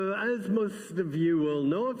As most of you will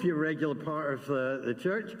know, if you're a regular part of the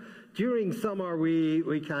church, during summer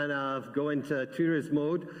we kind of go into tourist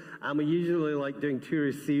mode, and we usually like doing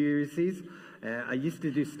tourist series. I used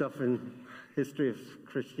to do stuff in history of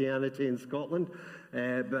Christianity in Scotland,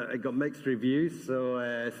 but it got mixed reviews,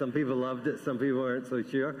 so some people loved it, some people weren't so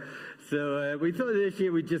sure. So we thought this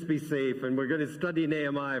year we'd just be safe, and we're going to study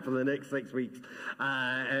Nehemiah for the next 6 weeks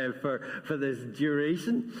for this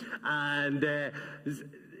duration. And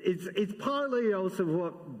it's partly also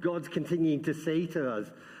what God's continuing to say to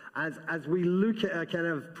us as we look at a kind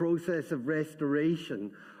of process of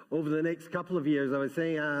restoration over the next couple of years. I was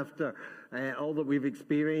saying after all that we've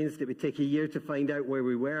experienced, it would take a year to find out where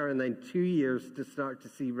we were, and then 2 years to start to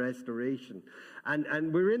see restoration.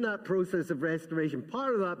 And we're in that process of restoration.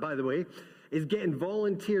 Part of that, by the way, is getting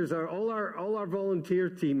volunteers. All our volunteer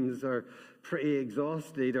teams are pretty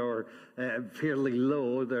exhausted or fairly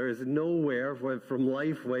low. There is nowhere from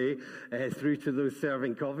Lifeway through to those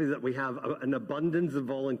serving coffee that we have an abundance of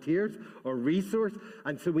volunteers or resource.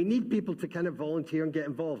 And so we need people to kind of volunteer and get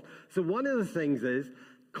involved. So one of the things is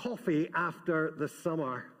coffee after the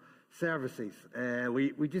summer services.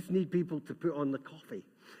 We just need people to put on the coffee.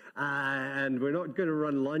 And we're not going to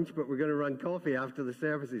run lunch, but we're going to run coffee after the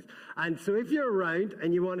services. And so if you're around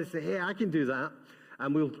and you want to say, hey, I can do that,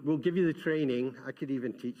 and we'll give you the training. I could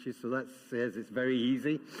even teach you, so that says it's very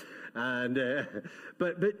easy. And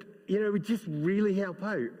but you know, it would just really help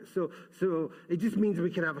out. So it just means we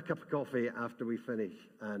can have a cup of coffee after we finish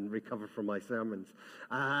and recover from my sermons.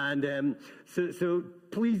 And so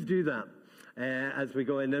please do that as we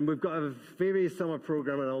go in. And we've got a various summer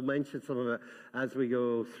program, and I'll mention some of it as we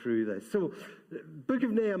go through this. So, Book of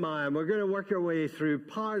Nehemiah, and we're going to work our way through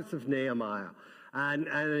parts of Nehemiah and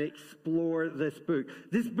explore this book.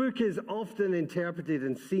 This book is often interpreted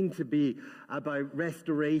and seen to be about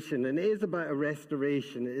restoration, and it is about a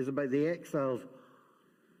restoration. It is about the exiles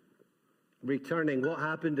returning. What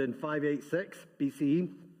happened in 586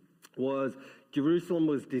 BCE was Jerusalem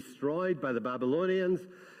was destroyed by the Babylonians.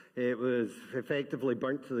 It was effectively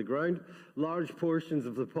burnt to the ground. Large portions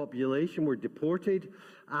of the population were deported,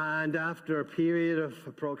 and after a period of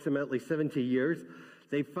approximately 70 years,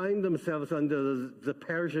 they found themselves under the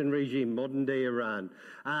Persian regime, modern-day Iran.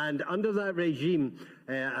 And under that regime,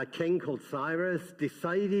 a king called Cyrus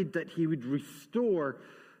decided that he would restore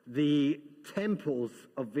the temples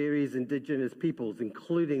of various indigenous peoples,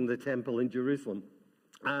 including the temple in Jerusalem.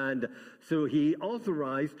 And so he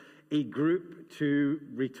authorized a group to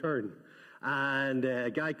return. And a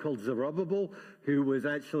guy called Zerubbabel, who was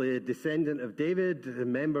actually a descendant of David, a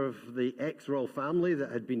member of the ex-royal family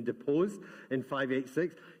that had been deposed in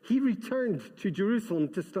 586, he returned to Jerusalem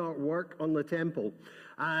to start work on the temple.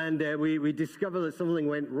 And we discover that something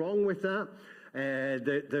went wrong with that.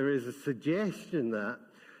 There is a suggestion that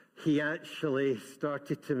he actually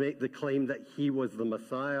started to make the claim that he was the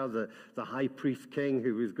Messiah, the high priest king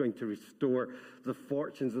who was going to restore the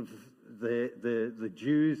fortunes of the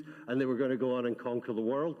Jews, and they were going to go on and conquer the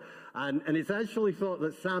world. And it's actually thought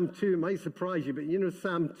that Psalm 2 might surprise you, but you know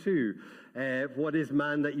Psalm 2, what is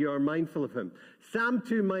man that you are mindful of him? Psalm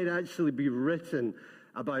 2 might actually be written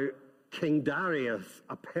about King Darius,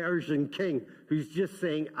 a Persian king, who's just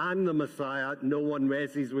saying, I'm the Messiah, no one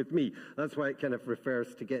messes with me. That's why it kind of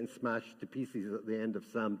refers to getting smashed to pieces at the end of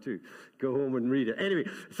Psalm 2. Go home and read it. Anyway,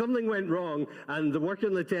 something went wrong, and the work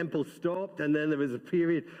in the temple stopped, and then there was a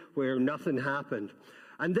period where nothing happened.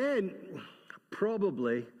 And then,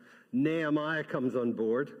 probably, Nehemiah comes on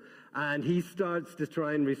board, and he starts to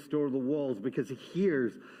try and restore the walls because he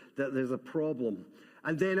hears that there's a problem.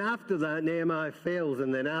 And then after that, Nehemiah fails,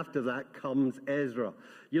 and then after that comes Ezra.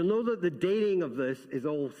 You'll know that the dating of this is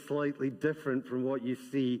all slightly different from what you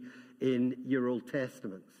see in your Old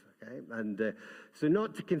Testaments. Okay? And so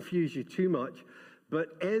not to confuse you too much, but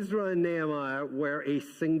Ezra and Nehemiah were a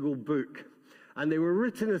single book. And they were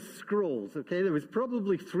written as scrolls, okay? There was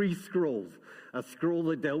probably 3 scrolls. A scroll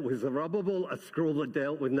that dealt with Zerubbabel, a scroll that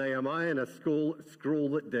dealt with Nehemiah, and a scroll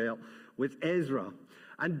that dealt with Ezra.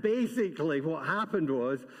 And basically what happened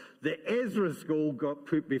was the Ezra scroll got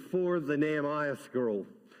put before the Nehemiah scroll.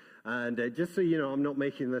 And just so you know, I'm not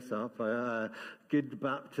making this up. A good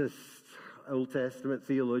Baptist Old Testament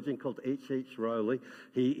theologian called H.H. Rowley,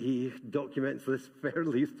 he documents this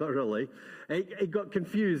fairly thoroughly. It got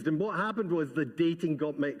confused, and what happened was the dating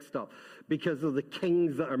got mixed up because of the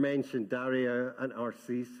kings that are mentioned, Darius and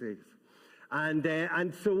Arsaces.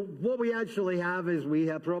 And so what we actually have is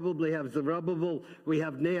we probably have Zerubbabel, we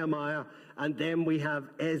have Nehemiah, and then we have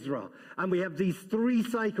Ezra. And we have these 3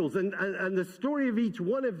 cycles. And the story of each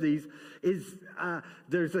one of these is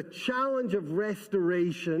there's a challenge of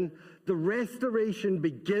restoration the restoration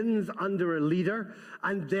begins under a leader,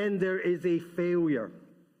 and then there is a failure.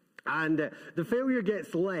 And the failure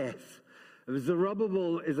gets less.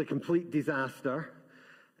 Zerubbabel is a complete disaster.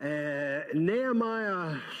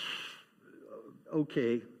 Nehemiah,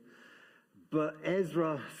 okay. But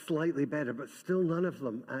Ezra, slightly better, but still none of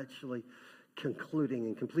them actually concluding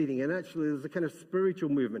and completing. And actually, there's a kind of spiritual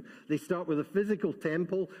movement. They start with a physical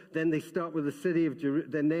temple, then they start with the city of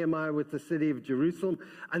then Nehemiah with the city of Jerusalem,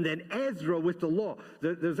 and then Ezra with the law.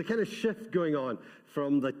 There's a kind of shift going on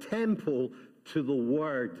from the temple to the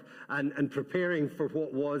word, and preparing for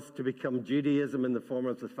what was to become Judaism in the form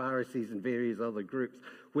of the Pharisees and various other groups,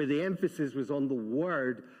 where the emphasis was on the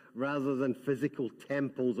word rather than physical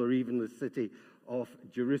temples or even the city of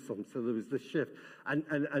Jerusalem. So there was this shift.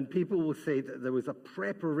 And people will say that there was a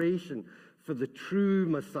preparation for the true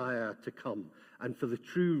Messiah to come and for the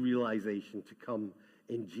true realization to come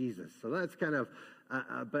in Jesus. So that's kind of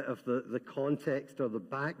a bit of the context or the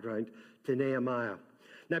background to Nehemiah.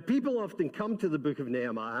 Now, people often come to the book of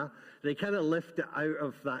Nehemiah. They kind of lift it out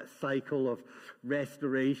of that cycle of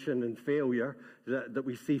restoration and failure that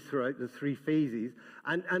we see throughout the three phases,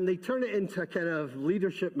 and they turn it into a kind of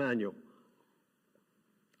leadership manual,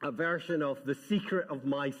 a version of the secret of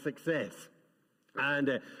my success.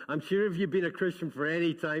 And I'm sure if you've been a Christian for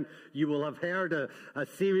any time, you will have heard a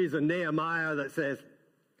series of Nehemiah that says,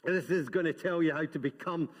 this is going to tell you how to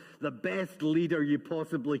become the best leader you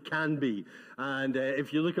possibly can be. And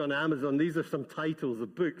if you look on Amazon, these are some titles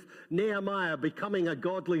of books. Nehemiah, Becoming a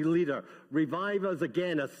Godly Leader. Revive Us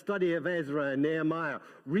Again, a study of Ezra and Nehemiah.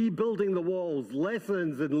 Rebuilding the Walls,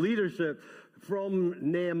 Lessons in Leadership from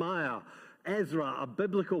Nehemiah. Ezra, a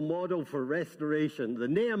biblical model for restoration. The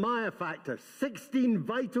Nehemiah Factor, 16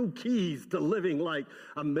 vital keys to living like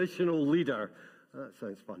a missional leader. That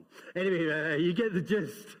sounds fun. Anyway, you get the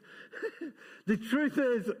gist. The truth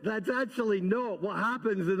is, that's actually not what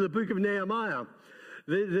happens in the book of Nehemiah.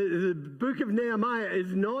 The book of Nehemiah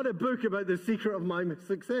is not a book about the secret of my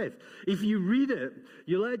success. If you read it,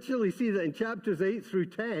 you'll actually see that in chapters 8 through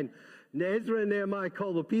 10, Ezra and Nehemiah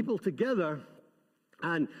call the people together,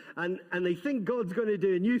 and they think God's going to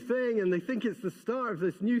do a new thing, and they think it's the start of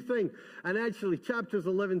this new thing. And actually, chapters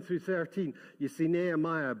 11 through 13, you see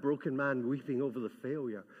Nehemiah, a broken man, weeping over the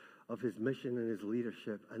failure of his mission and his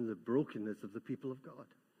leadership and the brokenness of the people of God.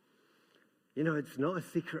 You know, it's not a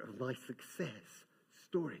secret of my success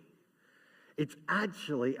story. It's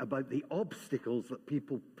actually about the obstacles that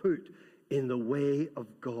people put in the way of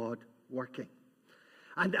God working.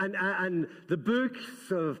 And the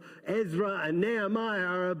books of Ezra and Nehemiah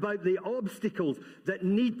are about the obstacles that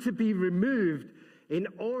need to be removed in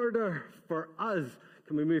order for us,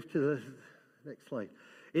 can we move to the next slide?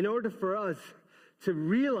 In order for us to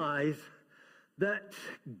realize that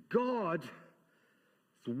God's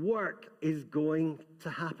work is going to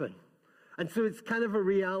happen. And so it's kind of a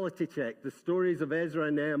reality check. The stories of Ezra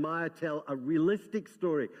and Nehemiah tell a realistic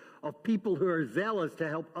story of people who are zealous to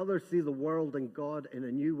help others see the world and God in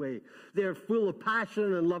a new way. They're full of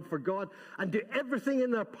passion and love for God and do everything in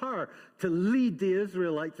their power to lead the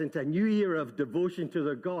Israelites into a new era of devotion to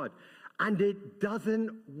their God. And it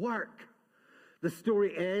doesn't work. The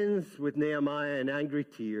story ends with Nehemiah in angry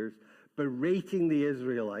tears, berating the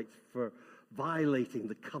Israelites for violating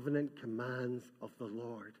the covenant commands of the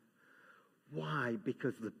Lord. Why?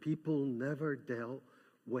 Because the people never dealt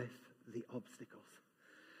with the obstacles.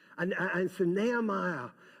 And so Nehemiah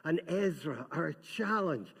and Ezra are a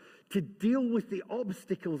challenge to deal with the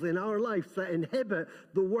obstacles in our lives that inhibit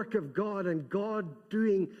the work of God and God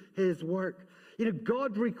doing his work. You know,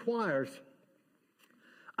 God requires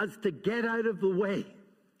us to get out of the way.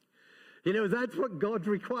 You know, that's what God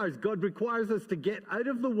requires. God requires us to get out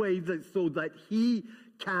of the way so that he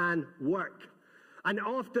can work. And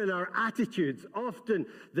often our attitudes, often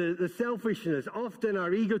the selfishness, often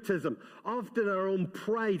our egotism, often our own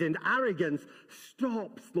pride and arrogance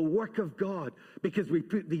stops the work of God because we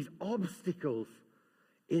put these obstacles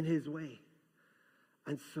in his way.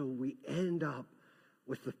 And so we end up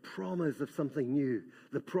with the promise of something new,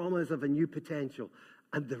 the promise of a new potential,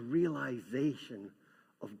 and the realization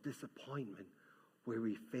of disappointment where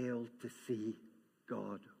we fail to see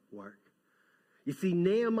God work. You see,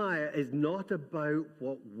 Nehemiah is not about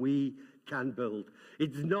what we can build.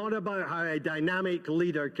 It's not about how a dynamic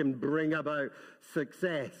leader can bring about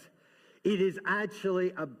success. It is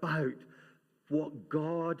actually about what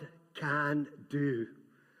God can do.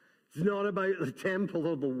 It's not about the temple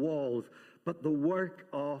or the walls, but the work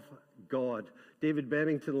of God. David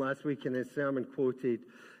Bennington last week in his sermon quoted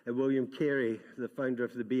William Carey, the founder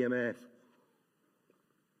of the BMS.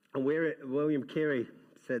 And William Carey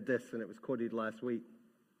said this, and it was quoted last week.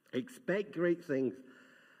 expect great things,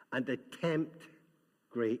 and attempt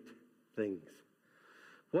great things.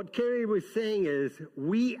 What Kerry was saying is,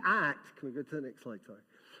 we act, can we go to the next slide, sorry.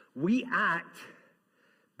 We act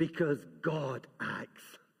because God acts.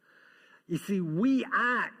 You see, we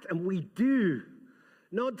act and we do,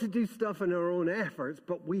 not to do stuff in our own efforts,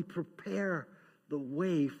 but we prepare the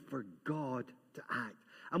way for God to act.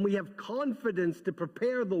 And we have confidence to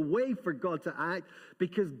prepare the way for God to act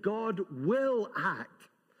because God will act.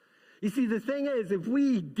 You see, the thing is, if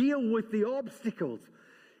we deal with the obstacles,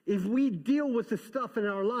 if we deal with the stuff in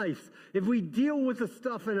our lives, if we deal with the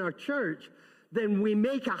stuff in our church, then we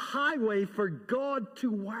make a highway for God to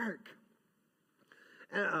work.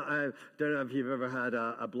 I don't know if you've ever had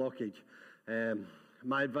a blockage.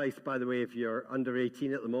 My advice, by the way, if you're under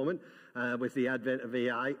 18 at the moment, with the advent of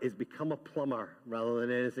AI, is become a plumber rather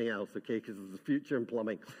than anything else, okay? Because there's a future in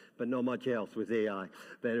plumbing, but not much else with AI.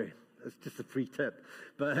 But anyway, it's just a free tip.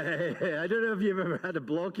 But I don't know if you've ever had a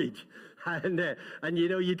blockage. And you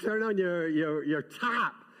know, you turn on your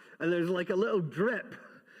tap, and there's like a little drip.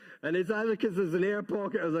 And it's either because there's an air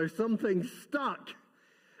pocket or there's something stuck.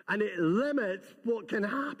 And it limits what can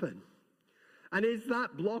happen. And it's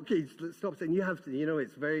that blockage that stops it. And you have to, you know,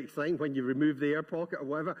 it's very exciting when you remove the air pocket or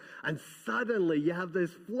whatever, and suddenly you have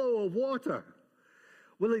this flow of water.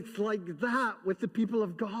 Well, it's like that with the people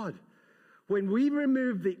of God. When we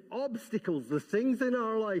remove the obstacles, the things in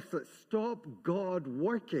our lives that stop God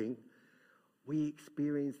working, we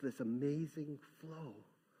experience this amazing flow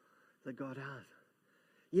that God has.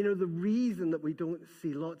 You know, the reason that we don't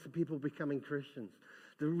see lots of people becoming Christians,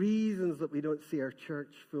 the reasons that we don't see our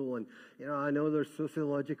church full, and, you know, I know there's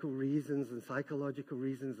sociological reasons and psychological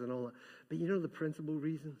reasons and all that, but you know the principal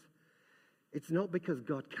reasons? It's not because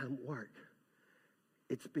God can't work.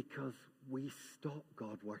 It's because we stop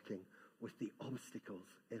God working with the obstacles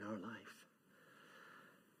in our lives.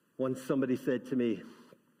 Once somebody said to me,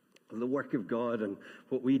 the work of God and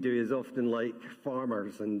what we do is often like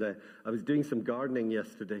farmers, and I was doing some gardening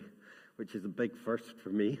yesterday, which is a big first for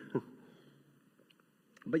me.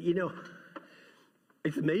 But you know,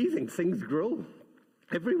 it's amazing. Things grow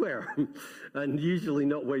everywhere, and usually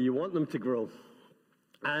not where you want them to grow.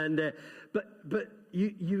 And but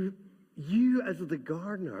you as the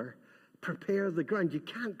gardener prepare the ground. You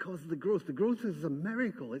can't cause the growth. The growth is a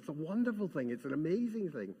miracle. It's a wonderful thing. It's an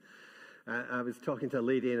amazing thing. I was talking to a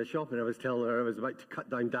lady in a shop, and I was telling her I was about to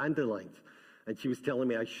cut down dandelions. And she was telling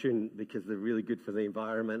me I shouldn't because they're really good for the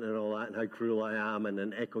environment and all that, and how cruel I am, and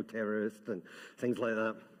an eco-terrorist and things like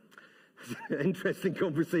that. Interesting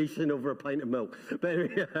conversation over a pint of milk. But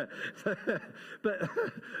anyway,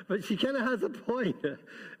 but she kind of has a point.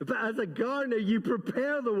 But as a gardener, you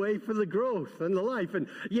prepare the way for the growth and the life. And,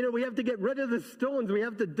 you know, we have to get rid of the stones. We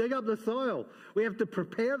have to dig up the soil. We have to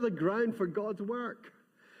prepare the ground for God's work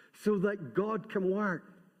so that God can work.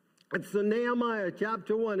 And so Nehemiah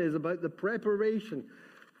chapter 1 is about the preparation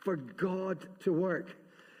for God to work.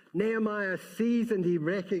 Nehemiah sees and he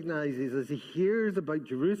recognizes as he hears about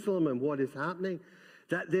Jerusalem and what is happening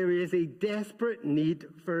that there is a desperate need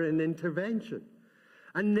for an intervention.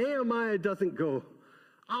 And Nehemiah doesn't go,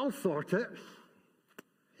 I'll sort it.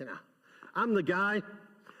 You know, I'm the guy.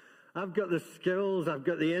 I've got the skills. I've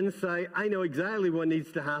got the insight. I know exactly what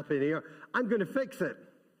needs to happen here. I'm going to fix it.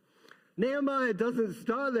 Nehemiah doesn't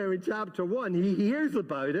start there in chapter 1. He hears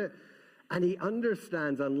about it and he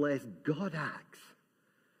understands unless God acts,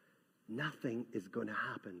 nothing is going to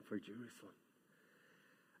happen for Jerusalem.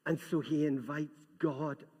 And so he invites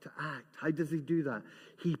God to act. How does he do that?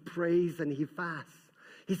 He prays and he fasts.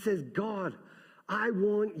 He says, God, I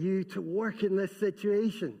want you to work in this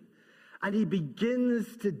situation. And he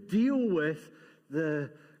begins to deal with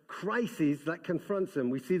the crisis that confronts him.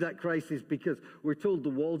 We see that crisis because we're told the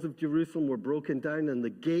walls of Jerusalem were broken down and the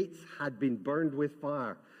gates had been burned with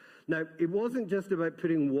fire. Now, it wasn't just about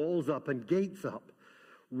putting walls up and gates up.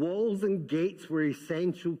 Walls and gates were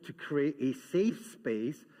essential to create a safe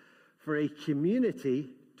space for a community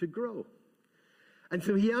to grow. And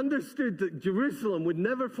so he understood that Jerusalem would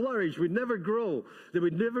never flourish, would never grow. There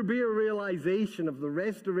would never be a realization of the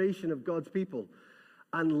restoration of God's people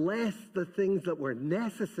unless the things that were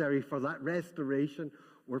necessary for that restoration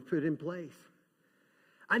were put in place.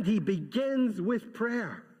 And he begins with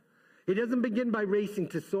prayer. He doesn't begin by racing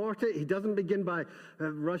to sort it. He doesn't begin by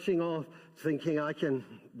rushing off thinking, I can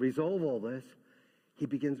resolve all this. He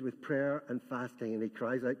begins with prayer and fasting, and he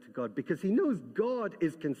cries out to God because he knows God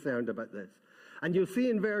is concerned about this. And you'll see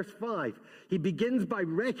in verse 5, he begins by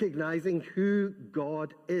recognizing who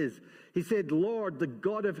God is. He said, Lord, the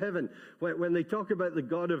God of heaven. When they talk about the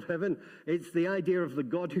God of heaven, it's the idea of the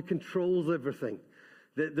God who controls everything.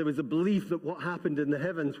 There was a belief that what happened in the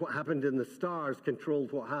heavens, what happened in the stars,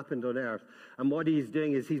 controlled what happened on earth. And what he's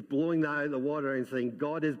doing is he's blowing that out of the water and saying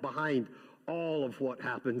God is behind all of what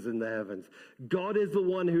happens in the heavens. God is the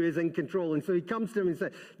one who is in control. And so he comes to him and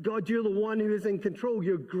says, God, you're the one who is in control.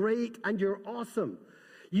 You're great and you're awesome.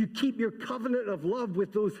 You keep your covenant of love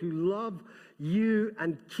with those who love you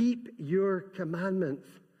and keep your commandments.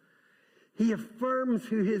 He affirms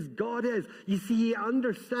who his God is. You see, he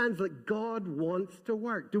understands that God wants to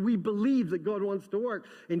work. Do we believe that God wants to work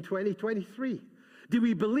in 2023? Do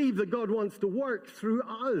we believe that God wants to work through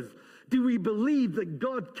us? Do we believe that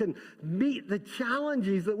God can meet the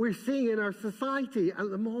challenges that we're seeing in our society at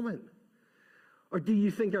the moment? Or do you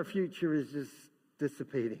think our future is just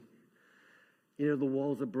dissipating? You know, the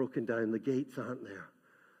walls are broken down, the gates aren't there.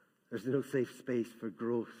 There's no safe space for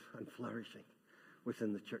growth and flourishing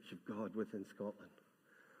within the Church of God, within Scotland?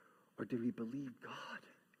 Or do we believe God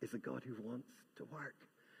is a God who wants to work?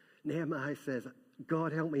 Nehemiah says,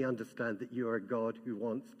 God, help me understand that you are a God who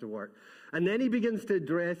wants to work. And then he begins to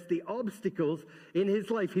address the obstacles in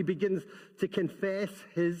his life. He begins to confess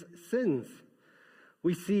his sins.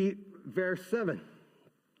 We see verse 7,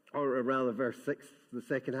 or rather verse 6, the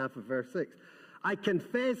second half of verse 6. I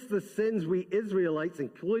confess the sins we Israelites,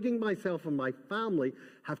 including myself and my family,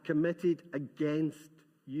 have committed against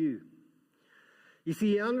you. You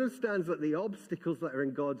see, he understands that the obstacles that are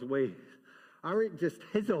in God's way aren't just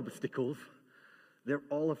his obstacles, they're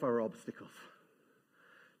all of our obstacles.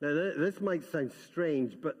 Now, this might sound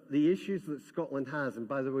strange, but the issues that Scotland has, and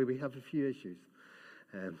by the way, we have a few issues.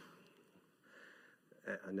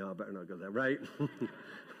 No, I better not go there, right?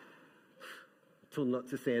 Told not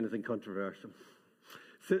to say anything controversial.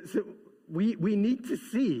 So we need to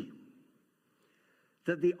see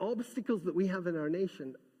that the obstacles that we have in our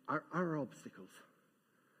nation are our obstacles.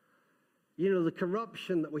 You know, the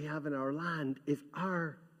corruption that we have in our land is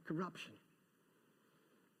our corruption.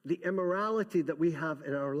 The immorality that we have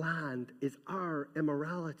in our land is our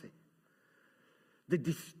immorality. The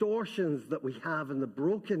distortions that we have and the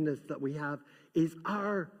brokenness that we have is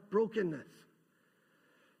our brokenness.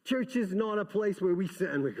 Church is not a place where we sit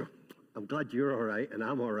and we go, I'm glad you're all right and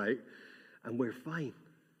I'm all right and we're fine.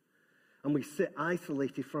 And we sit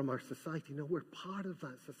isolated from our society. No, we're part of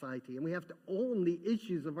that society and we have to own the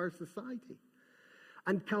issues of our society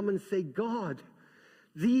and come and say, God,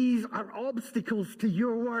 these are obstacles to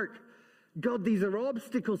your work. God, these are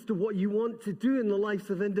obstacles to what you want to do in the lives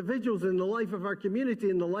of individuals, in the life of our community,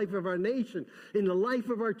 in the life of our nation, in the life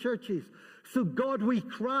of our churches. So God, we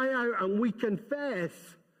cry out and we confess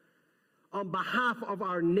on behalf of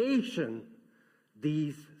our nation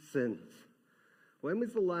these sins. When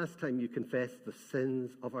was the last time you confessed the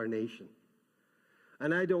sins of our nation?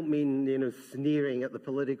 And I don't mean, sneering at the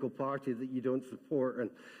political party that you don't support and,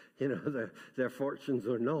 their fortunes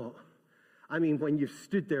or not. I mean, when you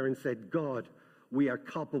stood there and said, God, we are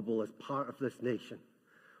culpable as part of this nation.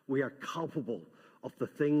 We are culpable of the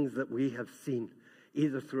things that we have seen,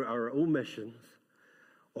 either through our omissions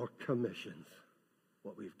or commissions,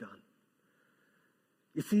 what we've done.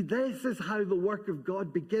 You see, this is how the work of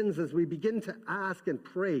God begins, as we begin to ask and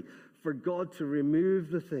pray for God to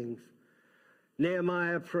remove the things.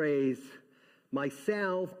 Nehemiah prays,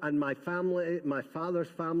 myself and my family, my father's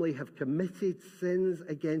family have committed sins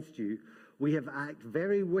against you. We have acted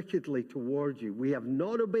very wickedly toward you. We have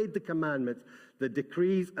not obeyed the commandments, the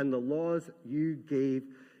decrees, and the laws you gave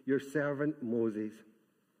your servant Moses.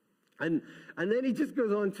 And then he just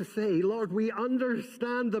goes on to say, Lord, we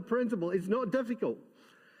understand the principle. It's not difficult.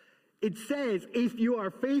 It says, if you are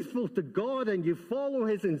faithful to God and you follow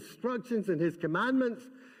his instructions and his commandments,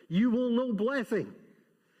 you will know blessing.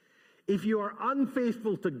 If you are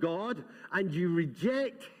unfaithful to God and you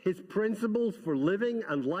reject his principles for living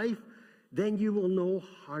and life, then you will know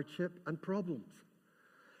hardship and problems.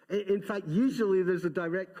 In fact, usually there's a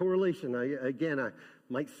direct correlation. I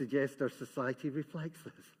might suggest our society reflects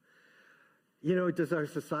this. Does our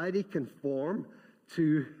society conform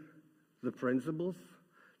to the principles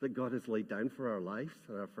that God has laid down for our lives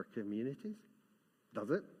and for communities? Does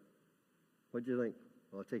it? What do you think?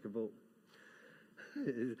 Well, I'll take a vote.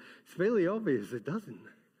 It's fairly obvious it doesn't.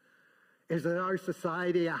 Is our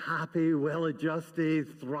society a happy,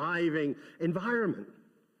 well-adjusted, thriving environment?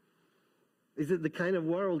 Is it the kind of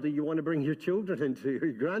world that you want to bring your children into,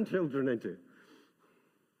 your grandchildren into?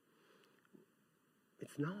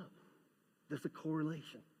 It's not. There's a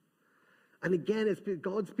correlation. And again, as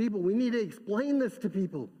God's people, we need to explain this to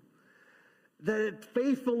people. That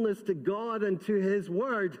faithfulness to God and to his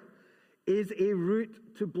word is a route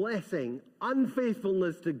to blessing.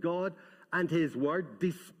 Unfaithfulness to God and his word,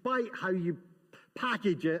 despite how you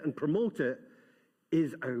package it and promote it,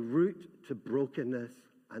 is a route to brokenness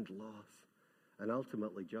and loss and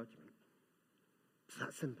ultimately judgment. It's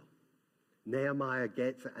that simple. Nehemiah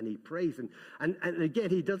gets it and he prays. And again,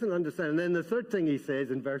 he doesn't understand. And then the third thing he says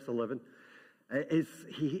in verse 11 is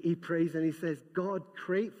he prays and he says, God,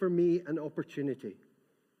 create for me an opportunity.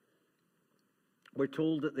 We're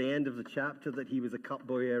told at the end of the chapter that he was a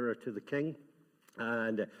cupboy heir to the king,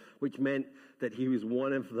 and which meant that he was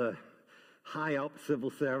one of the high-up civil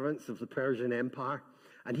servants of the Persian Empire,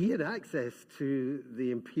 and he had access to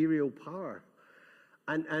the imperial power.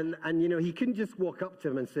 And you know, he couldn't just walk up to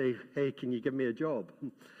him and say, hey, can you give me a job?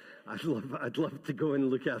 I'd love to go and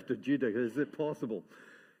look after Judah. Is it possible?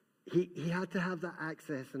 He had to have that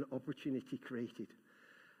access and opportunity created.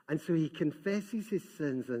 And so he confesses his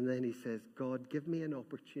sins, and then he says, God, give me an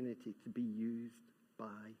opportunity to be used by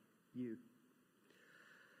you.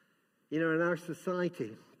 You know, in our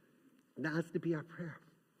society, that has to be our prayer.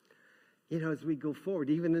 You know, as we go forward,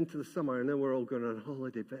 even into the summer, I know we're all going on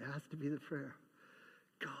holiday, but it has to be the prayer.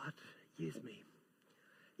 God, use me.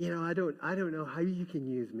 You know, I don't know how you can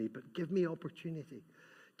use me, but give me opportunity.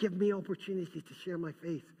 Give me opportunity to share my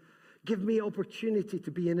faith. Give me opportunity to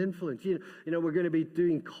be an influence. You know, we're going to be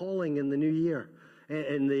doing calling in the new year,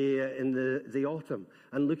 in the autumn,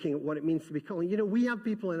 and looking at what it means to be calling. You know, we have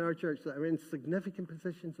people in our church that are in significant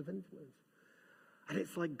positions of influence. And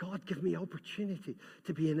it's like, God, give me opportunity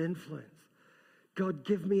to be an influence. God,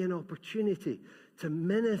 give me an opportunity to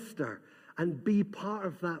minister and be part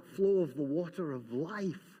of that flow of the water of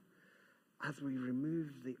life as we remove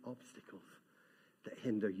the obstacles that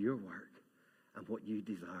hinder your work and what you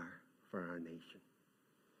desire for our nation.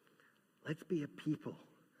 Let's be a people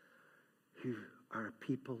who are a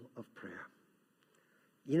people of prayer.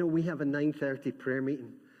 You know, we have a 9:30 prayer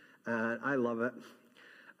meeting, and I love it.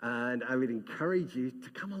 And I would encourage you to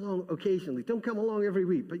come along occasionally. Don't come along every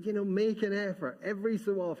week, but, you know, make an effort every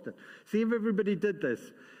so often. See if everybody did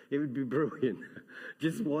this. It would be brilliant.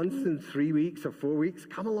 Just once in 3 weeks or 4 weeks,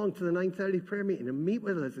 come along to the 9:30 prayer meeting and meet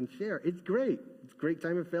with us and share. It's great. It's a great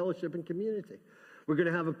time of fellowship and community. We're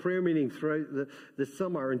going to have a prayer meeting throughout the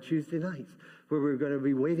summer on Tuesday nights where we're going to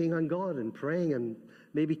be waiting on God and praying and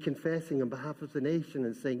maybe confessing on behalf of the nation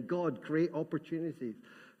and saying, God, create opportunities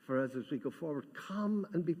for us as we go forward. Come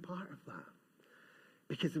and be part of that.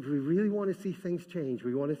 Because if we really want to see things change,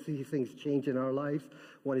 we want to see things change in our lives,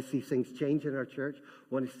 want to see things change in our church,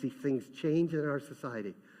 want to see things change in our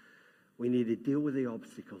society, we need to deal with the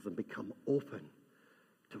obstacles and become open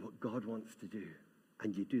to what God wants to do.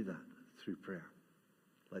 And you do that through prayer.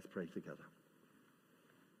 Let's pray together.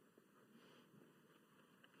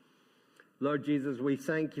 Lord Jesus, we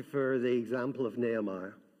thank you for the example of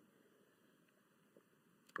Nehemiah.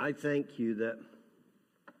 I thank you that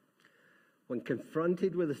when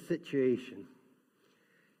confronted with a situation,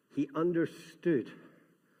 he understood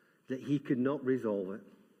that he could not resolve it.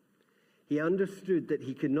 He understood that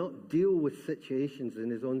he could not deal with situations in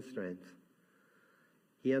his own strength.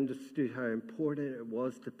 He understood how important it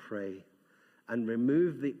was to pray and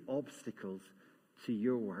remove the obstacles to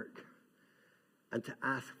your work and to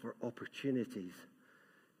ask for opportunities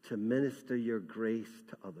to minister your grace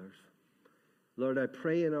to others. Lord, I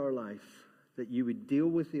pray in our lives that you would deal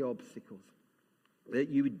with the obstacles, that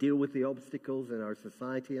you would deal with the obstacles in our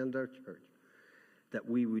society and our church, that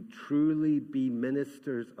we would truly be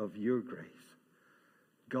ministers of your grace.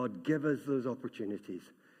 God, give us those opportunities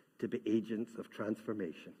to be agents of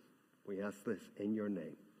transformation. We ask this in your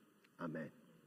name. Amen.